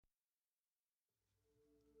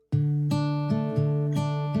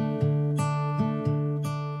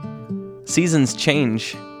Seasons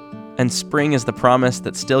change, and spring is the promise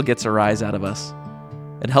that still gets a rise out of us.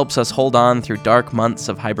 It helps us hold on through dark months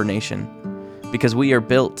of hibernation, because we are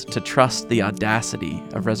built to trust the audacity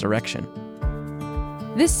of resurrection.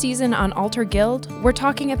 This season on Altar Guild, we're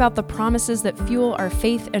talking about the promises that fuel our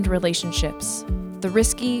faith and relationships, the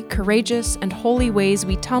risky, courageous, and holy ways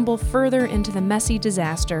we tumble further into the messy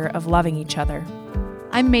disaster of loving each other.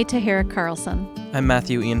 I'm Meta Herrick Carlson. I'm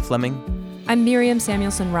Matthew Ian Fleming. I'm Miriam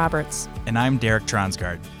Samuelson Roberts. And I'm Derek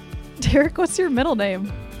Tronsgaard. Derek, what's your middle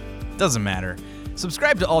name? Doesn't matter.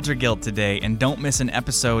 Subscribe to Altar Guild today and don't miss an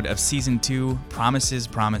episode of Season 2, Promises,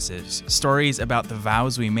 Promises. Stories about the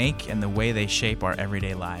vows we make and the way they shape our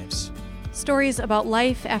everyday lives. Stories about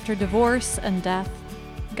life after divorce and death,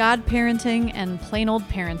 God parenting and plain old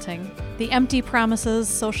parenting, the empty promises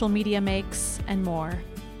social media makes, and more.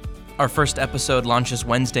 Our first episode launches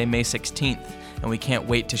Wednesday, May 16th, and we can't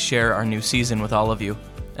wait to share our new season with all of you.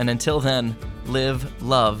 And until then, live,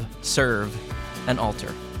 love, serve, and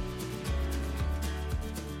altar.